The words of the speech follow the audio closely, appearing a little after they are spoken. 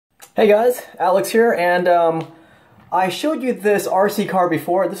Hey guys, Alex here, and I showed you this RC car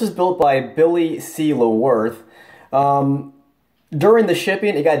before. This was built by Billy C. Leworth. During the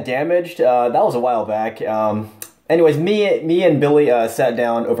shipping, it got damaged. That was a while back. Anyways, me and Billy sat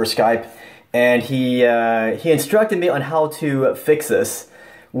down over Skype, and he instructed me on how to fix this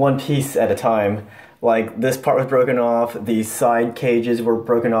one piece at a time. Like, this part was broken off, the side cages were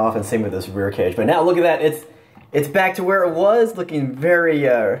broken off, and same with this rear cage. But now look at that, it's back to where it was, looking very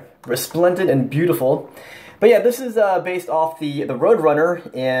resplendent and beautiful. But yeah, this is based off the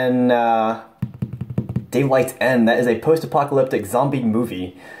Roadrunner in Daylight's End. That is a post-apocalyptic zombie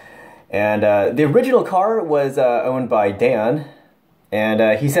movie. And the original car was owned by Dan,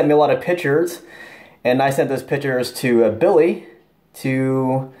 and he sent me a lot of pictures, and I sent those pictures to Billy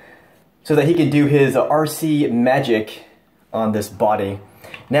so that he could do his RC magic on this body.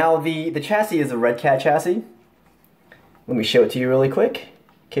 Now, the chassis is a Red Cat chassis. Let me show it to you really quick, in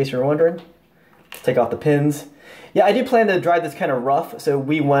case you're wondering. Let's take off the pins. Yeah, I do plan to drive this kind of rough, so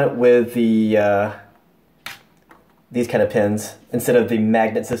we went with the these kind of pins instead of the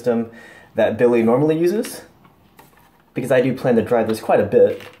magnet system that Billy normally uses, because I do plan to drive this quite a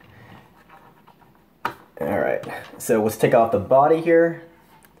bit. Alright, so let's take off the body here.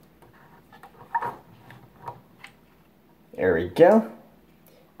 There we go.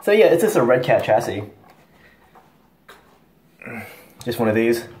 So yeah, it's just a Red Cat chassis. Just one of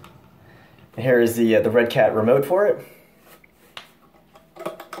these. And here is the Red Cat remote for it.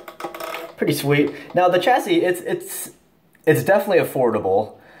 Pretty sweet. Now the chassis, it's definitely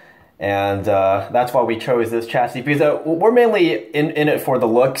affordable, and that's why we chose this chassis, because we're mainly in it for the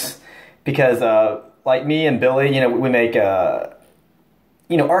looks, because like me and Billy, you know, we make you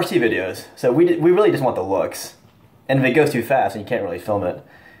know, RC videos, so we really just want the looks. And if it goes too fast, and you can't really film it,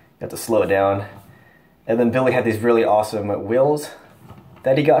 you have to slow it down. And then Billy had these really awesome wheels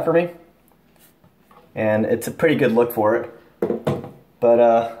that he got for me, and it's a pretty good look for it.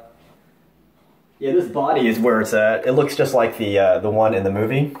 But yeah, this body is where it's at. It looks just like the one in the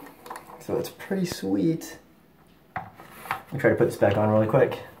movie, so it's pretty sweet. Let me try to put this back on really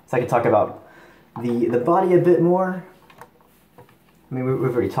quick, so I can talk about the body a bit more. I mean,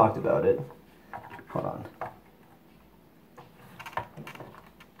 we've already talked about it. Hold on.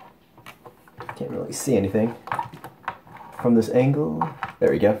 Can't really see anything from this angle.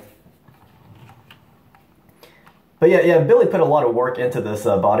 There we go. But yeah, Billy put a lot of work into this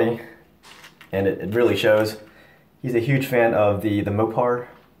body, and it really shows. He's a huge fan of the Mopar,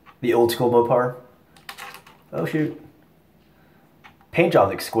 the old school Mopar. Oh shoot. Paint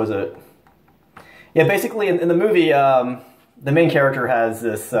job's exquisite. Yeah, basically in the movie, the main character has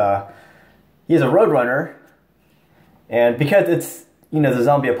this, he's a Roadrunner, and because it's, you know, the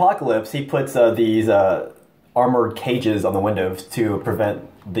zombie apocalypse, he puts these armored cages on the windows to prevent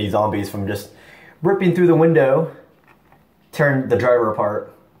the zombies from just ripping through the window, tearing the driver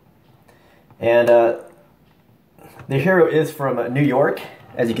apart. And the hero is from New York,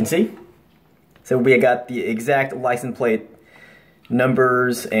 as you can see. So we got the exact license plate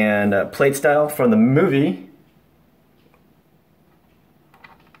numbers and plate style from the movie.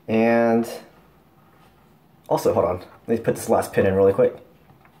 And also, hold on, let me put this last pin in really quick.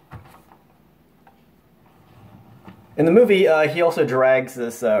 In the movie, he also drags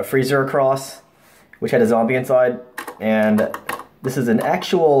this freezer across, which had a zombie inside, and this is an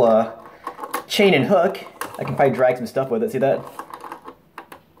actual chain and hook. I can probably drag some stuff with it, see that?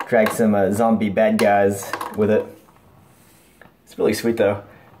 Drag some zombie bad guys with it. It's really sweet though.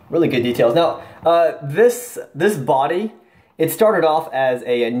 Really good details. Now, this body, it started off as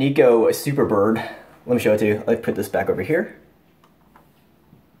a Nico Superbird. Let me show it to you. Let's put this back over here.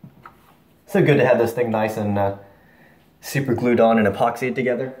 So good to have this thing nice and super glued on and epoxied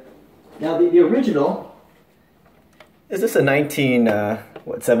together. Now the original, is this a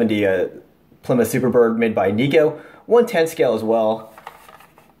 1970 Plymouth Superbird made by Nico? 1/10 scale as well.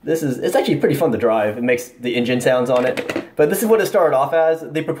 It's actually pretty fun to drive. It makes the engine sounds on it. But this is what it started off as.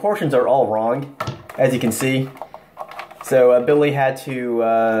 The proportions are all wrong, as you can see. So Billy had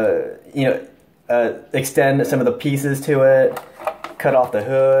to, you know, extend some of the pieces to it, cut off the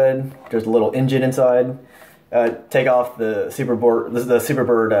hood. There's a little engine inside. Take off the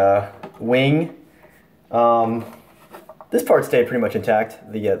Superbird wing. This part stayed pretty much intact,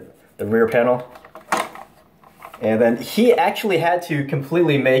 the rear panel. And then he actually had to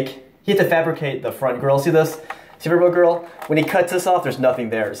completely he had to fabricate the front grille. See this Superbird grille? When he cuts this off, there's nothing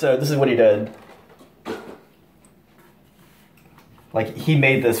there. So this is what he did. Like, he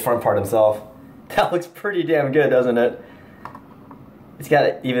made this front part himself. That looks pretty damn good, doesn't it? It's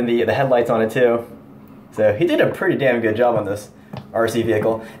got even the headlights on it too. So he did a pretty damn good job on this. RC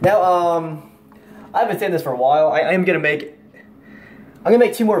vehicle. Now, I've been saying this for a while. I'm gonna make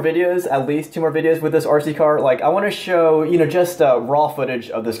 2 more videos, at least 2 more videos with this RC car. Like, I want to show, you know, just raw footage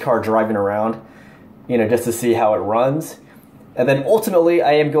of this car driving around, you know, just to see how it runs. And then ultimately,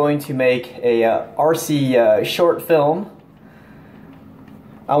 I am going to make a RC short film.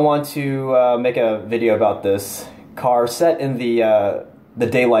 I want to make a video about this car set in the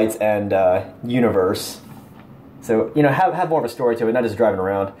Daylight's End universe. So, you know, have more of a story to it, not just driving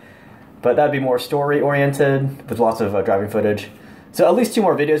around. But that'd be more story-oriented, with lots of driving footage. So at least 2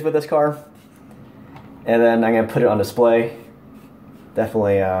 more videos with this car. And then I'm going to put it on display.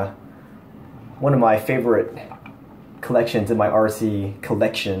 Definitely one of my favorite collections in my RC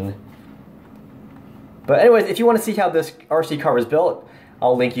collection. But anyways, if you want to see how this RC car was built,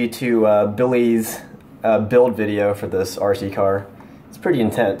 I'll link you to Billy's build video for this RC car. It's pretty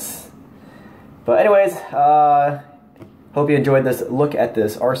intense. But anyways, hope you enjoyed this look at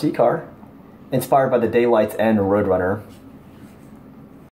this RC car, inspired by the Daylight's End Roadrunner.